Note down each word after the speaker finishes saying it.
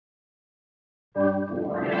I'm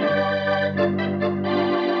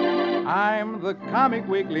the Comic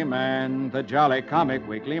Weekly Man, the jolly Comic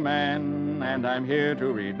Weekly Man, and I'm here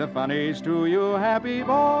to read the funnies to you happy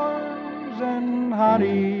boys and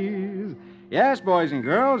honeys. Yes, boys and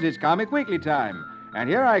girls, it's Comic Weekly time, and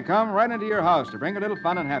here I come right into your house to bring a little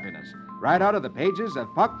fun and happiness. Right out of the pages of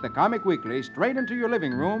Puck the Comic Weekly, straight into your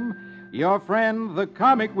living room, your friend, the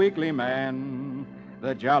Comic Weekly Man,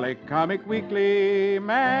 the jolly Comic Weekly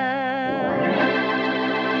Man.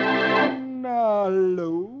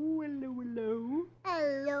 Hello.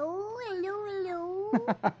 Hello, hello,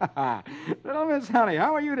 hello. Little Miss Honey,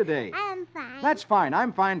 how are you today? I'm fine. That's fine.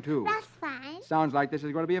 I'm fine, too. That's fine. Sounds like this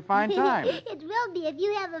is going to be a fine time. It will be if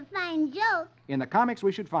you have a fine joke. In the comics,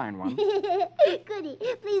 we should find one. Goody.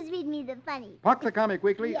 Please read me the funny. Puck the Comic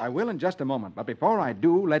Weekly, Yes. I will in just a moment. But before I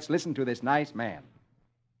do, let's listen to this nice man.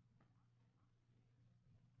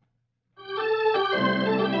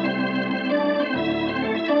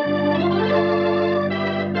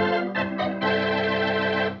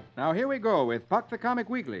 Now, here we go with Puck the Comic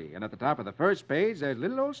Weekly. And at the top of the first page, there's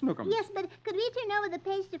little old Snookums. Yes, but could we turn over the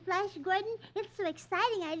page to Flash Gordon? It's so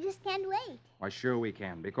exciting, I just can't wait. Why, sure we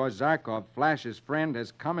can, because Zarkov, Flash's friend,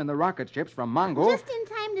 has come in the rocket ships from Mongo. Just in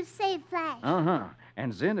time to save Flash. Uh-huh.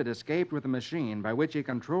 And Zinn had escaped with the machine by which he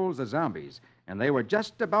controls the zombies. And they were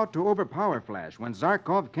just about to overpower Flash when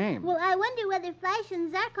Zarkov came. Well, I wonder whether Flash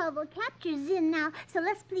and Zarkov will capture Zinn now, so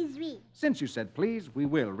let's please read. Since you said please, we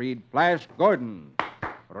will read Flash Gordon.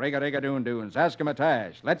 Riga-riga-doon-doons,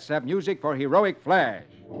 ask-a-matash. Let's have music for heroic Flash.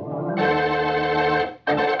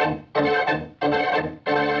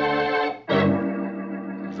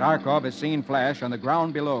 Zarkov has seen Flash on the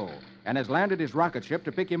ground below and has landed his rocket ship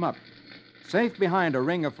to pick him up. Safe behind a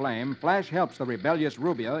ring of flame, Flash helps the rebellious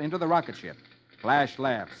Rubia into the rocket ship. Flash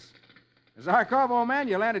laughs. Zarkov, old man,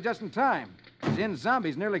 you landed just in time. Zinn's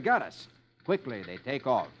zombies nearly got us. Quickly, they take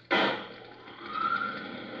off.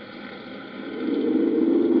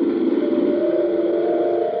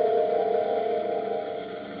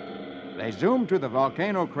 They zoom to the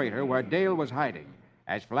volcano crater where Dale was hiding.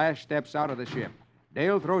 As Flash steps out of the ship,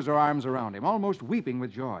 Dale throws her arms around him, almost weeping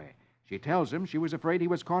with joy. She tells him she was afraid he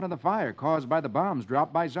was caught in the fire caused by the bombs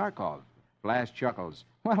dropped by Zarkov. Flash chuckles.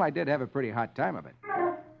 Well, I did have a pretty hot time of it.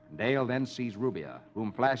 Dale then sees Rubia,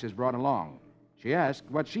 whom Flash has brought along. She asks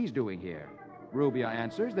what she's doing here. Rubia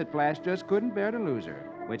answers that Flash just couldn't bear to lose her,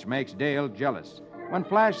 which makes Dale jealous. When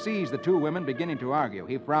Flash sees the two women beginning to argue,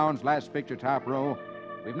 he frowns, last picture, top row.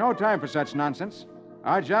 We've no time for such nonsense.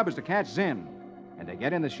 Our job is to catch Zinn. And they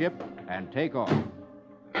get in the ship and take off.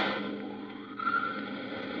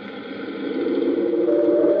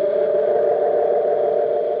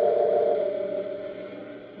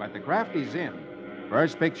 But the crafty Zinn,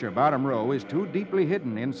 first picture, bottom row, is too deeply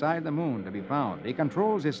hidden inside the moon to be found. He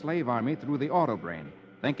controls his slave army through the autobrain,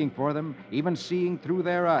 thinking for them, even seeing through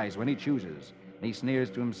their eyes when he chooses. He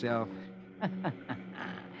sneers to himself.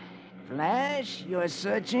 Flash, you're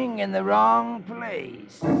searching in the wrong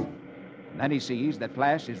place. Then he sees that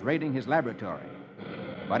Flash is raiding his laboratory.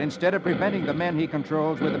 But instead of preventing the men he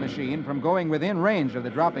controls with the machine from going within range of the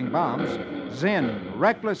dropping bombs, Zinn,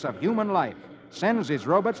 reckless of human life, sends his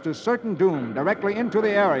robots to certain doom directly into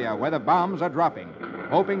the area where the bombs are dropping,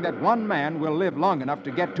 hoping that one man will live long enough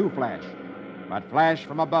to get to Flash. But Flash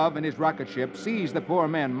from above in his rocket ship sees the poor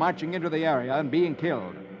men marching into the area and being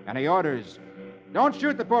killed, and he orders, "Don't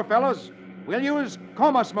shoot the poor fellows. We'll use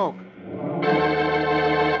coma smoke."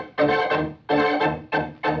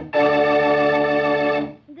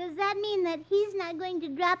 Does that mean that he's not going to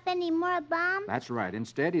drop any more bombs? That's right.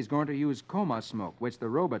 Instead, he's going to use coma smoke, which the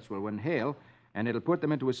robots will inhale, and it'll put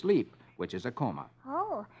them into a sleep, which is a coma.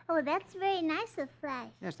 Oh, that's very nice of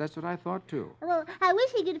Flash. Yes, that's what I thought, too. Well, I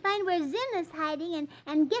wish he could find where Zinn is hiding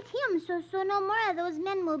and get him so no more of those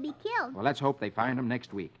men will be killed. Well, let's hope they find him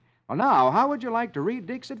next week. Well, now, how would you like to read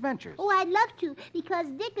Dick's adventures? Oh, I'd love to, because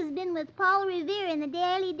Dick has been with Paul Revere in the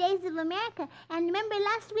early days of America. And remember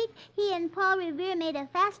last week, he and Paul Revere made a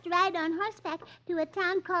fast ride on horseback to a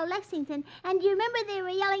town called Lexington. And do you remember they were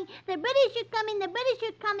yelling, "The British are coming, the British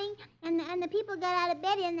are coming," and the people got out of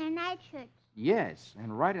bed in their nightshirts. Yes,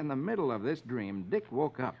 and right in the middle of this dream, Dick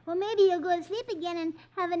woke up. Well, maybe he'll go to sleep again and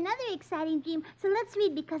have another exciting dream. So let's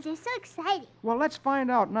read, because they're so exciting. Well, let's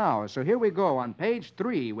find out now. So here we go on page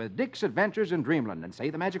 3 with Dick's Adventures in Dreamland. And say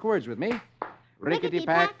the magic words with me.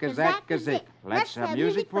 Rickety-pack, kazak, kazik. Let's have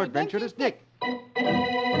music for Adventurous Dick.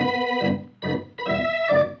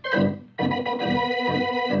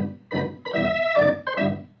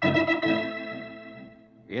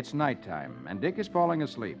 It's nighttime, and Dick is falling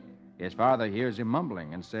asleep. His father hears him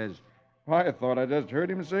mumbling and says, "I thought I just heard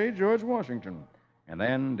him say George Washington." And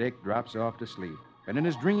then Dick drops off to sleep. And in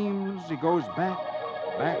his dreams, he goes back.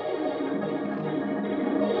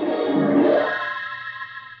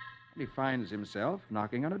 And he finds himself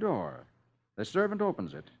knocking on a door. The servant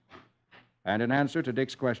opens it. And in answer to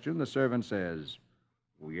Dick's question, the servant says,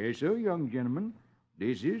 "Oh, yes, sir, young gentleman.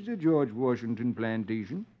 This is the George Washington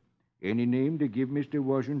plantation. Any name to give Mr.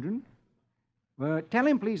 Washington?" Tell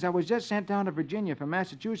him, please, I was just sent down to Virginia from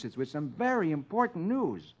Massachusetts with some very important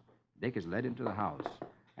news. Dick is led into the house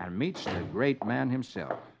and meets the great man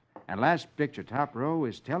himself. And last picture, top row,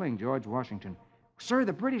 is telling George Washington, "Sir,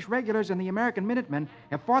 the British regulars and the American Minutemen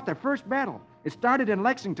have fought their first battle. It started in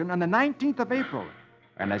Lexington on the 19th of April.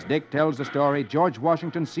 And as Dick tells the story, George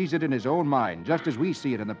Washington sees it in his own mind, just as we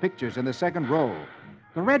see it in the pictures in the second row.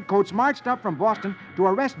 The Redcoats marched up from Boston to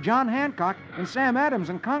arrest John Hancock and Sam Adams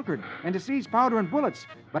in Concord and to seize powder and bullets.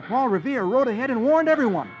 But Paul Revere rode ahead and warned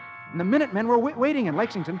everyone. And the Minutemen were waiting in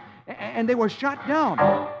Lexington, and they were shot down.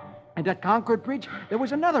 And at Concord Bridge, there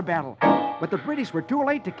was another battle. But the British were too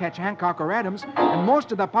late to catch Hancock or Adams, and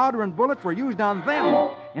most of the powder and bullets were used on them.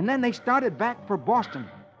 And then they started back for Boston."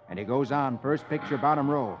 And he goes on, first picture, bottom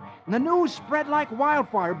row. And the news spread like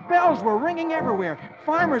wildfire. Bells were ringing everywhere.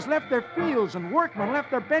 Farmers left their fields and workmen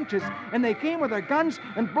left their benches, and they came with their guns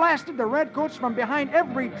and blasted the Redcoats from behind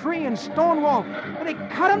every tree and stone wall. And they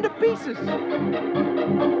cut them to pieces.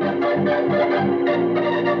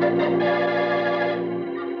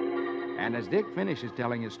 And as Dick finishes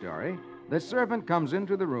telling his story, the servant comes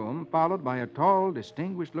into the room, followed by a tall,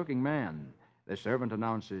 distinguished-looking man. The servant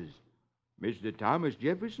announces, "Mr. Thomas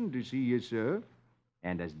Jefferson to see you, sir."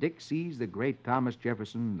 And as Dick sees the great Thomas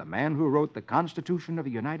Jefferson, the man who wrote the Constitution of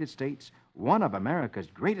the United States, one of America's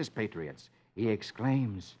greatest patriots, he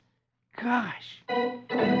exclaims, "Gosh!"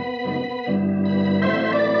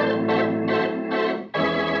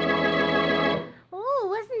 Oh,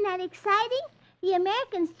 wasn't that exciting? The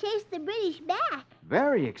Americans chased the British back.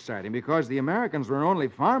 Very exciting, because the Americans were only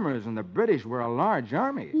farmers and the British were a large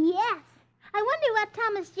army. Yes. I wonder what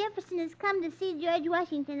Thomas Jefferson has come to see George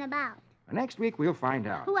Washington about. Next week, we'll find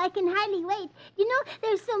out. Oh, I can hardly wait. You know,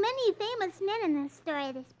 there's so many famous men in this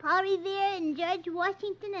story. There's Paul Revere and George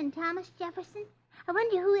Washington and Thomas Jefferson. I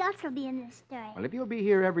wonder who else will be in this story. Well, if you'll be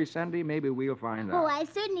here every Sunday, maybe we'll find out. Oh, I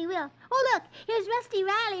certainly will. Oh, look, here's Rusty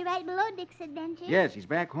Riley right below Dick's adventure. Yes, he's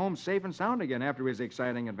back home safe and sound again after his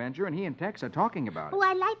exciting adventure, and he and Tex are talking about it. Oh,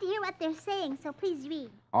 I'd like to hear what they're saying, so please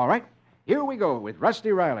read. All right, here we go with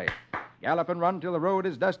Rusty Riley. Gallop and run till the road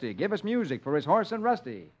is dusty. Give us music for his horse and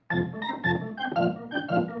Rusty.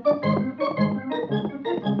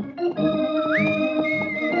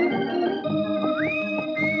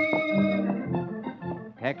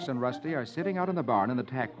 Tex and Rusty are sitting out in the barn in the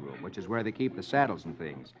tack room, which is where they keep the saddles and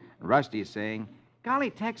things. And Rusty is saying,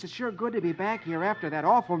 "Golly, Tex, it's sure good to be back here after that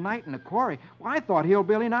awful night in the quarry. Well, I thought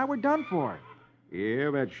Hillbilly and I were done for."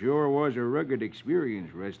 Yeah, that sure was a rugged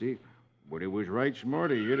experience, Rusty. But it was right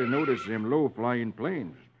smart of you to notice them low-flying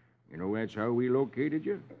planes. You know, that's how we located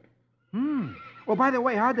you. Well, by the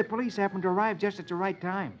way, how'd the police happen to arrive just at the right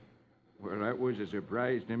time? Well, that was a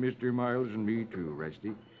surprise to Mr. Miles and me, too,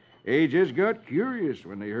 Rusty. They just got curious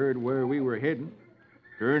when they heard where we were heading.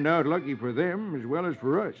 Turned out lucky for them as well as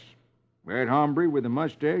for us. That hombre with the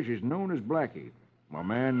mustache is known as Blackie, a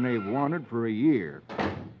man they've wanted for a year.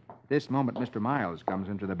 At this moment, Mr. Miles comes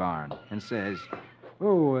into the barn and says,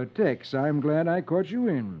 "Oh, Tex, I'm glad I caught you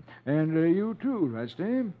in. And you too,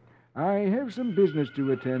 Rusty. I have some business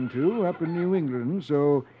to attend to up in New England,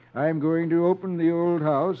 so I'm going to open the old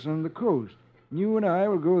house on the coast. You and I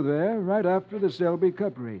will go there right after the Selby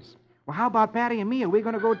Cup race." "Well, how about Patty and me? Are we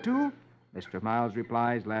going to go too?" Mr. Miles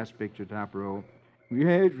replies, last picture, top row.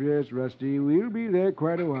 Yes, Rusty, we'll be there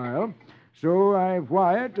quite a while. So I've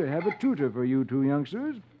wired to have a tutor for you two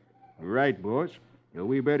youngsters. Right, boss. So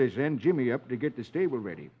we better send Jimmy up to get the stable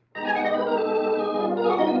ready.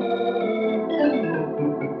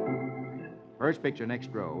 First picture,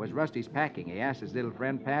 next row. As Rusty's packing, he asks his little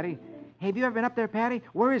friend, Patty, "Hey, have you ever been up there, Patty?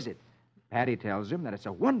 Where is it?" Patty tells him that it's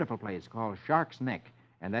a wonderful place called Shark's Neck,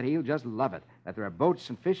 and that he'll just love it, that there are boats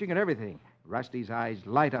and fishing and everything. Rusty's eyes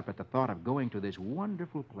light up at the thought of going to this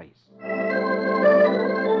wonderful place.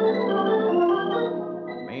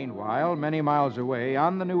 Meanwhile, many miles away,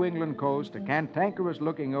 on the New England coast, a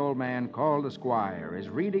cantankerous-looking old man called the Squire is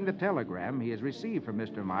reading the telegram he has received from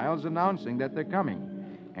Mr. Miles announcing that they're coming.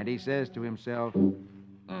 And he says to himself,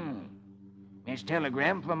 This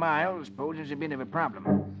telegram for Miles poses a bit of a problem.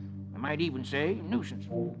 I might even say nuisance.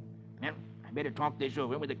 Well, I better talk this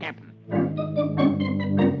over with the captain.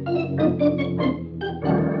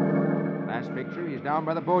 Last picture, he's down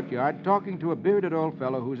by the boatyard talking to a bearded old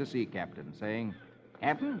fellow who's a sea captain, saying,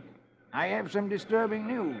 Captain, I have some disturbing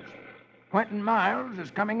news. Quentin Miles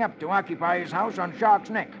is coming up to occupy his house on Shark's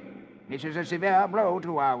Neck. This is a severe blow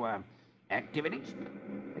to our activities.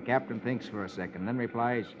 The captain thinks for a second, then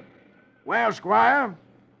replies, Well, Squire,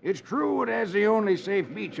 it's true it has the only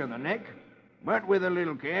safe beach on the neck, but with a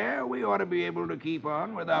little care, we ought to be able to keep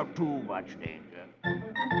on without too much danger.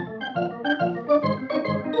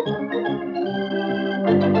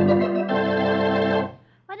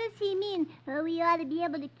 What does he mean? We ought to be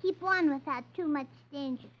able to keep on without too much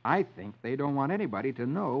danger. I think they don't want anybody to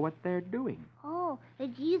know what they're doing. Oh,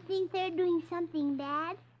 but do you think they're doing something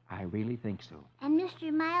bad? I really think so. And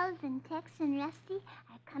Mr. Miles and Tex and Rusty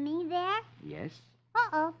are coming there? Yes?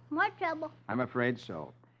 Uh-oh, more trouble. I'm afraid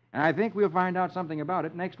so. And I think we'll find out something about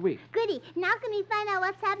it next week. Goody. Now can we find out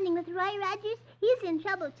what's happening with Roy Rogers? He's in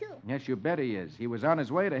trouble, too. Yes, you bet he is. He was on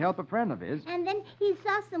his way to help a friend of his. And then he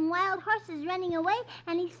saw some wild horses running away,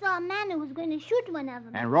 and he saw a man who was going to shoot one of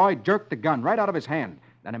them. And Roy jerked the gun right out of his hand.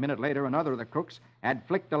 Then a minute later, another of the crooks had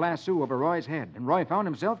flicked a lasso over Roy's head, and Roy found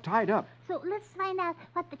himself tied up. So let's find out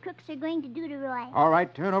what the crooks are going to do to Roy. All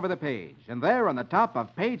right, turn over the page. And there on the top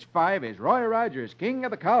of page 5 is Roy Rogers, king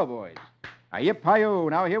of the cowboys. Hi-yip-hi-yo.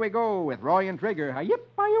 Now here we go with Roy and Trigger.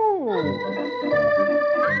 Hi-yip-hi-yo.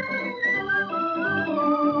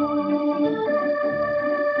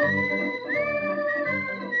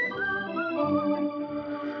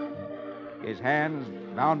 His hands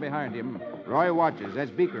bound behind him, Roy watches as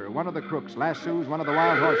Beaker, one of the crooks, lassos one of the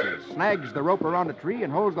wild horses, snags the rope around a tree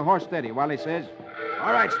and holds the horse steady while he says,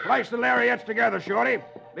 All right, splice the lariats together, Shorty.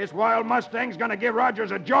 This wild Mustang's gonna give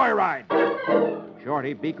Rogers a joyride.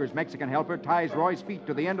 Shorty, Beaker's Mexican helper, ties Roy's feet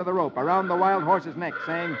to the end of the rope around the wild horse's neck,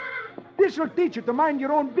 saying, This'll teach you to mind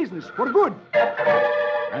your own business for good.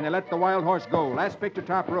 And they let the wild horse go, last picture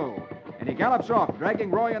top row. And he gallops off,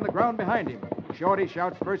 dragging Roy on the ground behind him. Shorty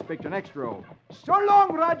shouts first picture next row. So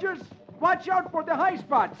long, Rogers. Watch out for the high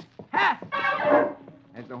spots. Ha!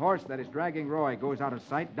 As the horse that is dragging Roy goes out of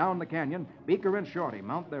sight down the canyon, Beaker and Shorty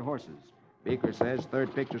mount their horses. Beaker says,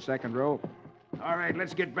 third picture, second row, All right,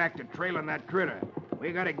 let's get back to trailing that critter.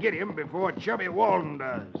 We gotta get him before Chubby Walden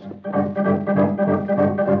does.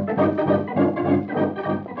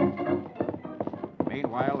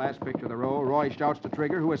 Meanwhile, last picture of the row, Roy shouts to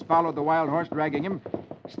Trigger, who has followed the wild horse, dragging him.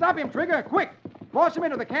 Stop him, Trigger, quick! Force him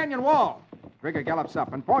into the canyon wall. Trigger gallops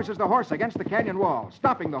up and forces the horse against the canyon wall,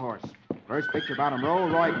 stopping the horse. First picture, bottom row,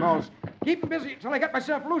 Roy calls, Keep him busy till I get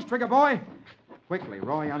myself loose, Trigger boy. Quickly,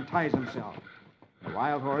 Roy unties himself. The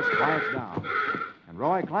wild horse quiets down. And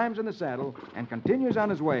Roy climbs in the saddle and continues on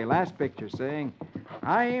his way, last picture, saying,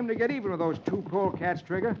 I aim to get even with those two polecats,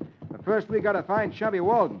 Trigger. But first we gotta find Chubby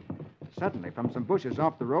Walden. Suddenly, from some bushes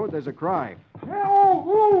off the road, there's a cry.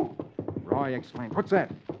 Oh! Roy exclaims, What's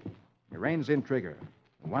that? He reins in Trigger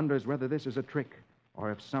and wonders whether this is a trick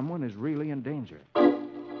or if someone is really in danger.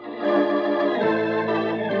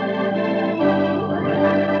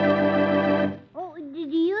 Oh, do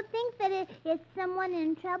you think that it's someone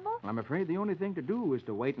in trouble? I'm afraid the only thing to do is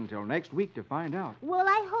to wait until next week to find out. Well,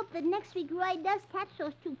 I hope that next week Roy does catch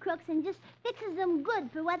those two crooks and just fixes them good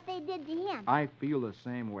for what they did to him. I feel the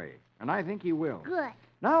same way, and I think he will. Good.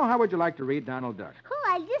 Now, how would you like to read Donald Duck? Oh,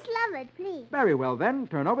 I just love it, please. Very well, then,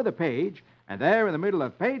 turn over the page, and there in the middle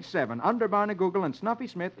of page 7, under Barney Google and Snuffy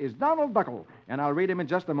Smith, is Donald Duckle, and I'll read him in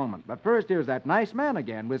just a moment. But first, here's that nice man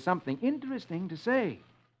again with something interesting to say.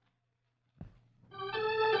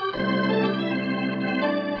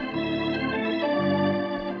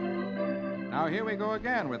 Now, here we go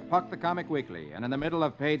again with Puck the Comic Weekly, and in the middle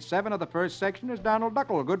of page 7 of the first section is Donald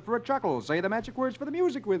Duckle, good for a chuckle. Say the magic words for the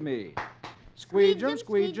music with me. Squeegem,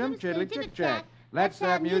 squeegem, chiddly chick chack. Let's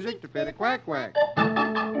have music to fit a quack quack.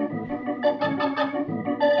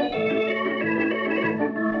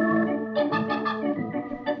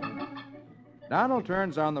 Donald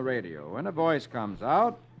turns on the radio, and a voice comes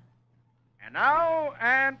out. And now,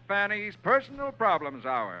 Aunt Fanny's Personal Problems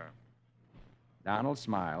Hour. Donald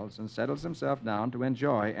smiles and settles himself down to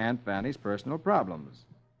enjoy Aunt Fanny's personal problems.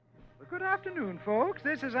 Well, good afternoon, folks.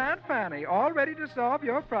 This is Aunt Fanny, all ready to solve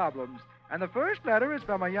your problems. And the first letter is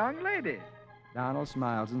from a young lady. Donald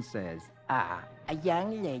smiles and says, Ah, a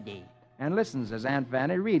young lady. and listens as Aunt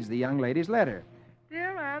Fanny reads the young lady's letter.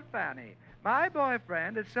 Dear Aunt Fanny, my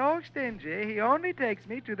boyfriend is so stingy, he only takes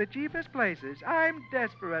me to the cheapest places. I'm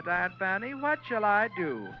desperate, Aunt Fanny. What shall I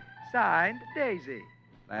do? Signed, Daisy.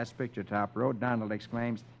 Last picture, top row, Donald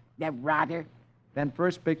exclaims. The rotter. Then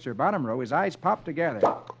first picture, bottom row, his eyes pop together,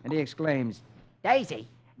 and he exclaims, Daisy.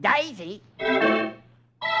 Daisy. and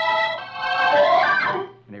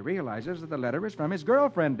he realizes that the letter is from his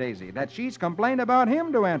girlfriend, Daisy, that she's complained about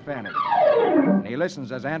him to Aunt Fanny. And he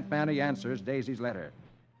listens as Aunt Fanny answers Daisy's letter.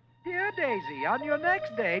 Dear Daisy on your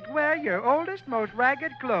next date, wear your oldest, most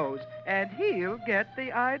ragged clothes, and he'll get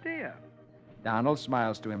the idea. Donald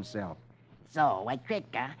smiles to himself. So, a trick,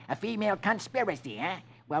 huh? A female conspiracy, huh?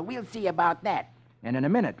 Well, we'll see about that. And in a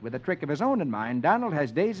minute, with a trick of his own in mind, Donald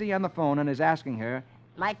has Daisy on the phone and is asking her,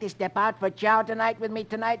 Like to step out for chow tonight with me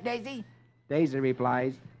tonight, Daisy? Daisy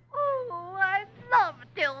replies, Oh, I'd love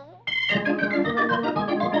to.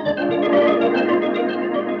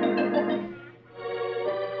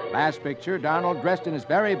 Last picture, Donald dressed in his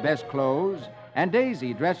very best clothes, and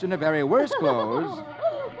Daisy dressed in her very worst clothes,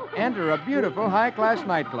 enter a beautiful high-class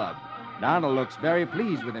nightclub. Donald looks very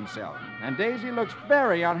pleased with himself, and Daisy looks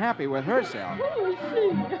very unhappy with herself.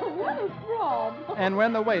 What a fraud. And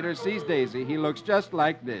when the waiter sees Daisy, he looks just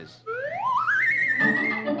like this.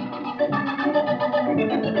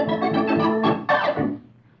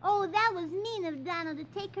 Oh, that was mean of Donald to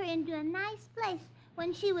take her into a nice place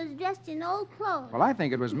when she was dressed in old clothes. Well, I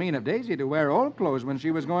think it was mean of Daisy to wear old clothes when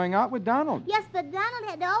she was going out with Donald. Yes, but Donald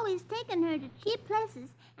had always taken her to cheap places,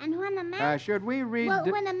 and when a man... Should we read... Well,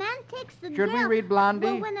 when a man takes the Should girl... we read Blondie?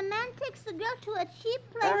 Well, when a man takes the girl to a cheap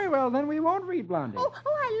place... Very well, then we won't read Blondie. Oh,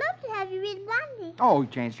 I'd love to have you read Blondie. Oh, you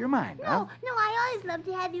changed your mind, huh? No, I always love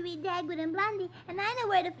to have you read Dagwood and Blondie, and I know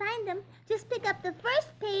where to find them. Just pick up the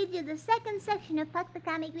first page of the second section of Puck the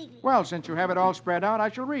Comic Weekly. Well, since you have it all spread out, I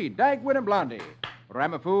shall read Dagwood and Blondie.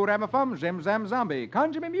 Ramafoo, Ramafum, Zim Zam Zombie.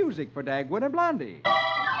 Conjure me music for Dagwood and Blondie.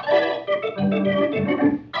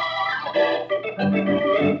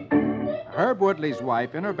 Herb Woodley's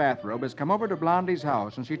wife, in her bathrobe, has come over to Blondie's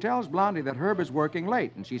house, and she tells Blondie that Herb is working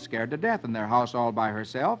late, and she's scared to death in their house all by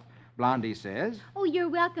herself. Blondie says, Oh, you're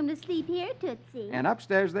welcome to sleep here, Tootsie. and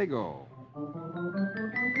upstairs they go.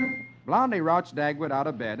 Blondie routs Dagwood out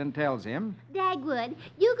of bed and tells him, Dagwood,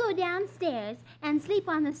 you go downstairs and sleep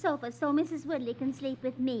on the sofa so Mrs. Woodley can sleep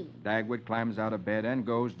with me. Dagwood climbs out of bed and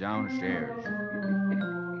goes downstairs.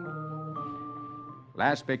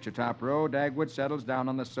 Last picture, top row, Dagwood settles down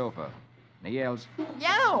on the sofa. And he yells,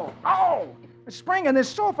 Yo! Oh! The spring in this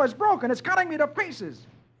sofa is broken. It's cutting me to pieces.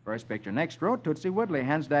 First picture, next row, Tootsie Woodley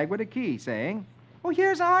hands Dagwood a key, saying, Oh,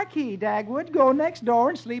 here's our key, Dagwood. Go next door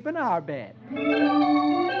and sleep in our bed.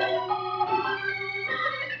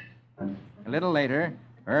 A little later,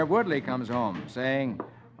 Herb Woodley comes home, saying,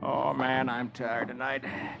 Oh, man, I'm tired tonight.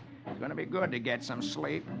 It's going to be good to get some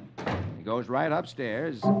sleep. He goes right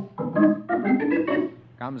upstairs,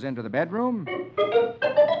 comes into the bedroom,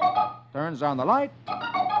 turns on the light,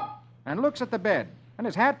 and looks at the bed, and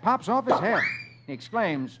his hat pops off his head. He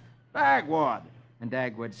exclaims, Dagwood. and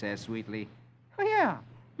Dagwood says sweetly, Oh, yeah,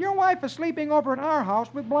 your wife is sleeping over at our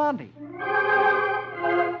house with Blondie.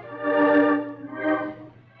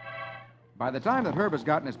 By the time that Herb has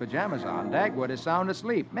gotten his pajamas on, Dagwood is sound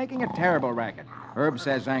asleep, making a terrible racket. Herb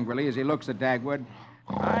says angrily as he looks at Dagwood,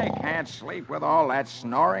 I can't sleep with all that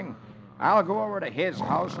snoring. I'll go over to his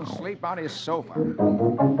house and sleep on his sofa.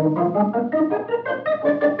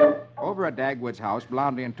 Over at Dagwood's house,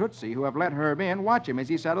 Blondie and Tootsie, who have let Herb in, watch him as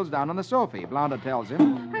he settles down on the sofa. Blonda tells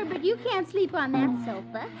him, Herbert, you can't sleep on that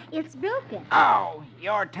sofa. It's broken. Oh,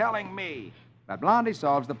 you're telling me. But Blondie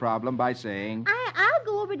solves the problem by saying, I'll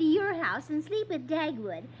go over to your house and sleep with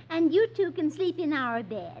Dagwood, and you two can sleep in our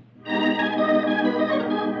bed.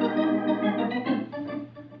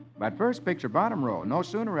 But first picture, bottom row. No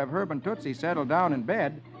sooner have Herb and Tootsie settled down in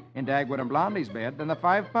bed, in Dagwood and Blondie's bed, than the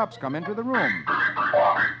 5 pups come into the room.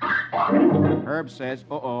 Herb says,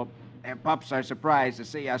 Uh-oh, their pups are surprised to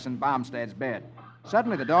see us in Bombstead's bed.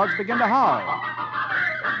 Suddenly, the dogs begin to howl.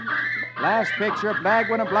 Last picture,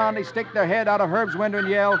 Dagwood and Blondie stick their head out of Herb's window and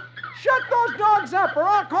yell, Shut those dogs up or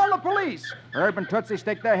I'll call the police. Herb and Tootsie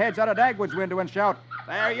stick their heads out of Dagwood's window and shout,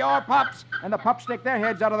 They're your pups. And the pups stick their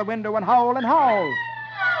heads out of the window and howl and howl.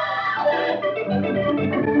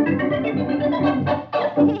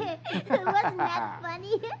 Wasn't that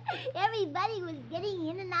funny? Everybody was getting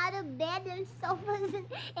in and out of bed and sofas,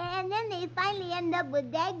 and then they finally end up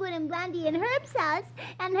with Dagwood and Blondie in Herb's house,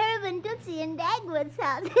 and Herb and Tootsie in Dagwood's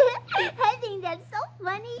house. I think that's so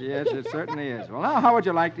funny. Yes, it certainly is. Well, now, how would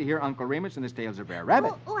you like to hear Uncle Remus and his Tales of Brer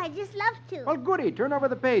Rabbit? Oh, I'd just love to. Well, goody. Turn over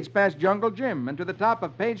the page past Jungle Jim and to the top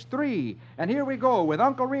of page 3. And here we go with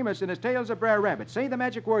Uncle Remus and his Tales of Brer Rabbit. Say the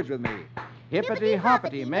magic words with me. Hippity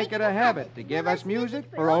hoppity, make it a habit to give us music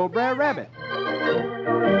for old Brer Rabbit.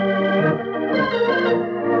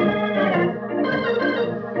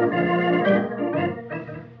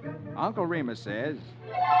 Uncle Remus says,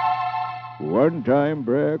 One time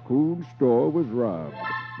Brer Coon's store was robbed,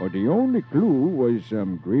 but the only clue was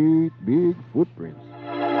some great big footprints.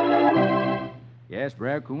 Yes,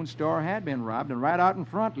 Brer Coon's store had been robbed, and right out in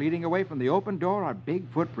front, leading away from the open door, are big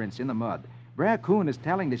footprints in the mud. Brer Coon is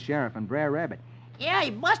telling the sheriff and Brer Rabbit. Yeah,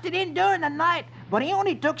 he busted in during the night, but he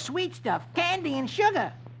only took sweet stuff, candy and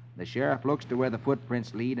sugar. The sheriff looks to where the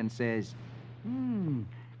footprints lead and says, And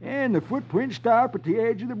the footprints stop at the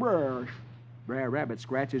edge of the brush. Brer Rabbit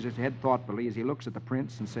scratches his head thoughtfully as he looks at the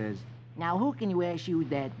prints and says, Now, who can wear shoes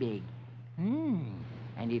that big?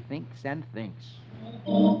 and he thinks and thinks.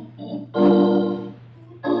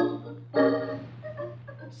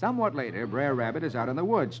 Somewhat later, Brer Rabbit is out in the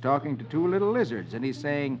woods talking to two little lizards, and he's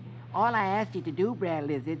saying, All I ask you to do, Brer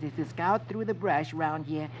Lizard, is to scout through the brush around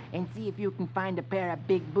here and see if you can find a pair of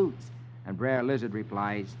big boots. and Brer Lizard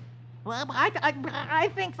replies, Well, I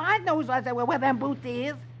think I knows where them boots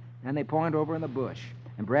is. and they point over in the bush.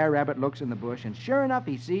 And Brer Rabbit looks in the bush, and sure enough,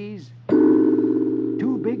 he sees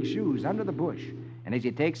two big shoes under the bush. And as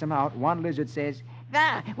he takes them out, one lizard says,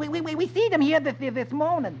 We see them here this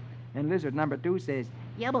morning. and lizard number 2 says,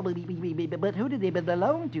 Yeah, but who do they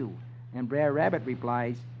belong to? and Brer Rabbit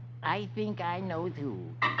replies, I think I knows who.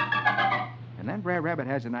 and then Brer Rabbit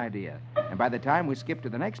has an idea. And by the time we skip to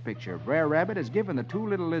the next picture, Brer Rabbit has given the two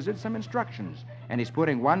little lizards some instructions. And he's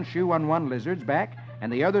putting one shoe on one lizard's back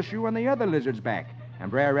and the other shoe on the other lizard's back. And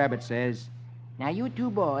Brer Rabbit says, Now, you two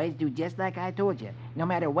boys do just like I told you. No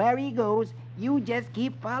matter where he goes, you just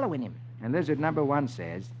keep following him. and lizard number 1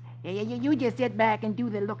 says, You just sit back and do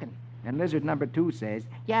the looking. and lizard number 2 says,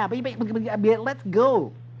 Yeah, but let's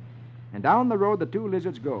go. and down the road the two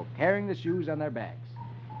lizards go, carrying the shoes on their backs.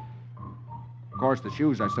 Of course, the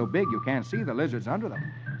shoes are so big you can't see the lizards under them,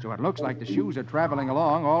 so it looks like the shoes are traveling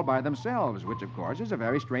along all by themselves, which, of course, is a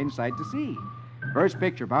very strange sight to see. First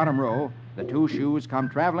picture, bottom row, the two shoes come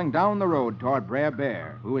traveling down the road toward Brer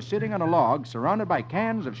Bear, who is sitting on a log surrounded by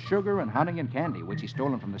cans of sugar and honey and candy, which he's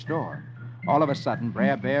stolen from the store. All of a sudden,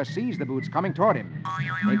 Brer Bear sees the boots coming toward him.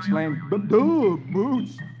 He exclaims, But duh,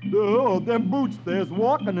 boots. Duh, them boots, there's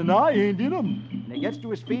walking and I ain't in them. and he gets to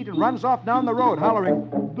his feet and runs off down the road, hollering,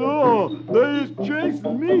 Duh, they's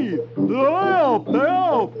chasing me. Duh,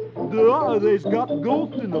 help. Duh, they's got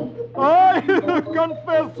ghosts in them. I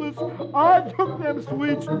confesses, I took them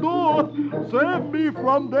sweets. Duh, save me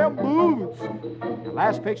from them boots. The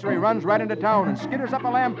last picture, he runs right into town and skitters up a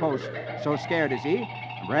lamppost. So scared is he.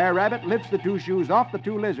 Brer Rabbit lifts the two shoes off the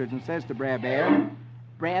two lizards and says to Brer Bear,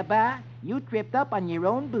 Brer Bear, you tripped up on your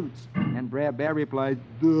own boots. and Brer Bear replies,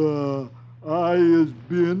 Duh, I has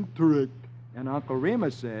been tricked. and Uncle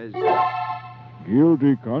Remus says,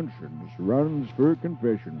 Guilty conscience runs for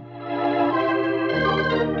confession.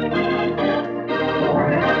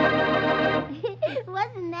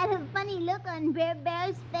 Wasn't that a funny look on Brer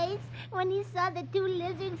Bear's face when he saw the two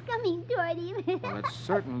lizards coming toward him? Well, it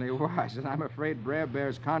certainly was, and I'm afraid Brer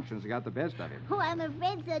Bear's conscience got the best of him. Oh, I'm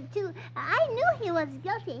afraid so, too. I knew he was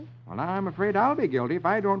guilty. Well, now I'm afraid I'll be guilty if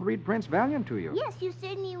I don't read Prince Valiant to you. Yes, you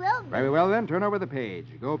certainly will be. Very well, then, turn over the page.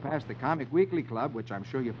 Go past the Comic Weekly Club, which I'm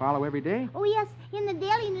sure you follow every day, Oh, yes, in the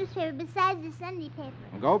daily newspaper besides the Sunday paper.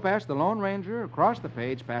 and go past the Lone Ranger, across the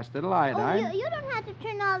page, past Little Oh, Iodine. you don't have to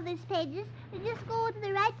turn all these pages. You just go to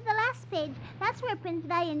the right to the last page. That's where Prince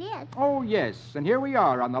Valiant is. Oh, yes, and here we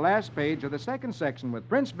are on the last page of the second section with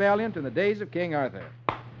Prince Valiant in the days of King Arthur.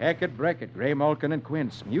 Hackett, Brackett, Gray Malkin, and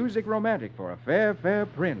Quince. Music romantic for a fair, fair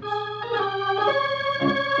prince.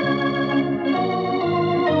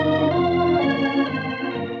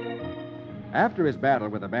 After his battle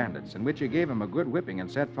with the bandits, in which he gave them a good whipping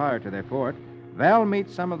and set fire to their fort, Val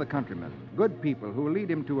meets some of the countrymen, good people who lead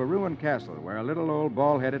him to a ruined castle where a little old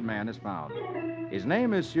bald-headed man is found. His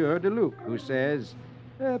name is Sieur de Luc, who says,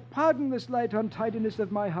 Pardon the slight untidiness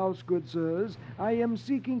of my house, good sirs. I am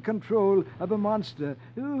seeking control of a monster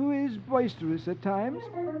who is boisterous at times.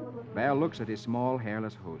 Val looks at his small,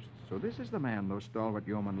 hairless host. So this is the man those stalwart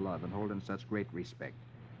yeomen love and hold in such great respect.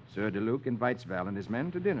 Sieur de Luc invites Val and his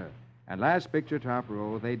men to dinner. And last picture, top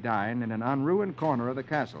row, they dine in an unruined corner of the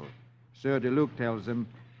castle. Sieur de Luc tells them,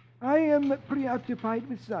 I am preoccupied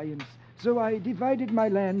with science, so I divided my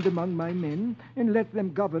land among my men and let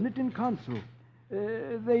them govern it in council.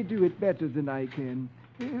 They do it better than I can.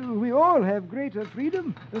 We all have greater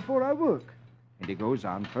freedom for our work. and he goes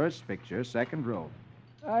on, first picture, second row.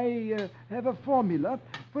 I have a formula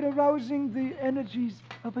for arousing the energies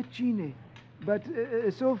of a genie. But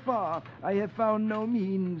so far, I have found no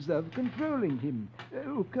means of controlling him.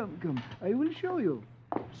 Oh, come, I will show you.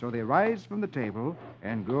 So they rise from the table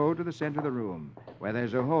and go to the center of the room, where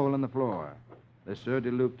there's a hole in the floor. The Sieur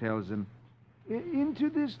de Luc tells them,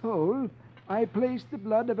 Into this hole, I place the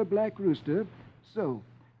blood of a black rooster, so.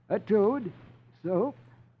 A toad, so.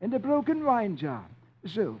 And a broken wine jar,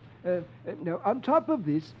 so. Now, on top of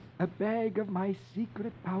this, a bag of my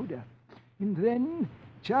secret powder. And then,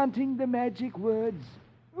 chanting the magic words,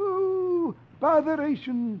 Ooh,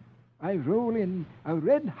 botheration. I roll in a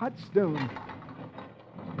red-hot stone.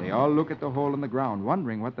 They all look at the hole in the ground,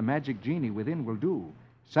 wondering what the magic genie within will do.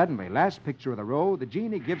 Suddenly, last picture of the row, the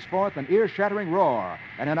genie gives forth an ear-shattering roar,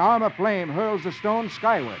 and an arm of flame hurls the stone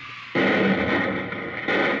skyward.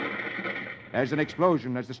 There's an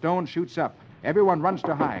explosion as the stone shoots up. Everyone runs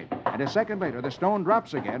to hide, and a second later, the stone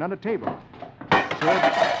drops again on a table.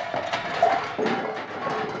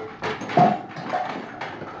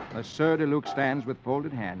 The Sieur de Luc stands with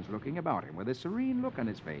folded hands, looking about him with a serene look on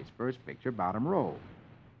his face. First picture, bottom row.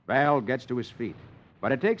 Val gets to his feet.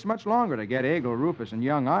 But it takes much longer to get Eagle, Rufus, and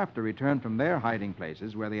young Arf to return from their hiding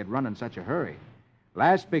places where they had run in such a hurry.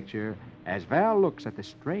 Last picture, as Val looks at the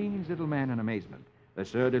strange little man in amazement, the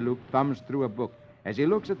Sieur de Luc thumbs through a book as he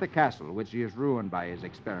looks at the castle, which he has ruined by his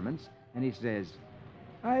experiments, and he says,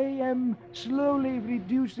 I am slowly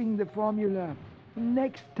reducing the formula.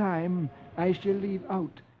 Next time, I shall leave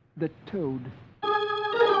out the toad.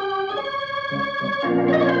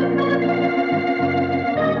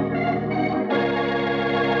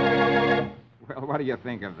 Well, what do you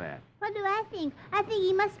think of that? What do I think? I think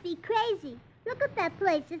he must be crazy. Look at that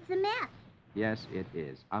place. It's a mess. Yes, it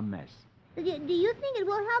is. A mess. Do you think it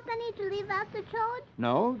will help any to leave out the toad?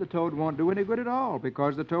 No, the toad won't do any good at all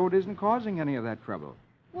because the toad isn't causing any of that trouble.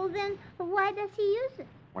 Well, then, why does he use it?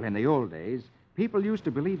 Well, in the old days, people used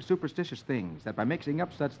to believe superstitious things, that by mixing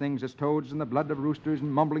up such things as toads and the blood of roosters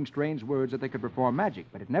and mumbling strange words that they could perform magic,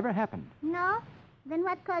 but it never happened. No? Then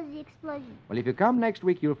what caused the explosion? Well, if you come next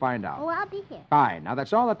week, you'll find out. Oh, I'll be here. Fine. Now,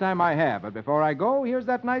 that's all the time I have, but before I go, here's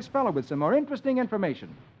that nice fellow with some more interesting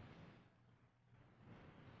information.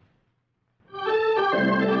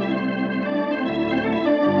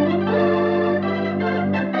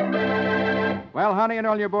 Well, honey, and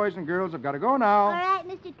all your boys and girls have got to go now. All right,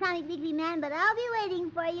 Mr. Comic Weekly Man, but I'll be waiting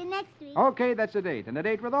for you next week. Okay, that's a date. And a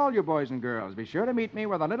date with all you boys and girls. Be sure to meet me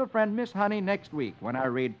with our little friend Miss Honey next week when I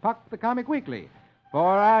read Puck the Comic Weekly.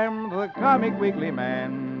 For I'm the Comic Weekly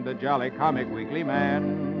Man, the jolly Comic Weekly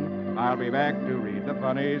Man. I'll be back to read the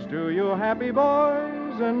funnies to you happy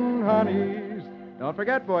boys and honeys. Don't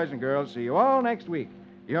forget, boys and girls, see you all next week.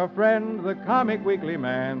 Your friend, the Comic Weekly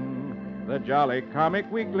Man, the jolly Comic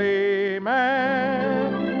Weekly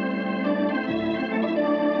Man.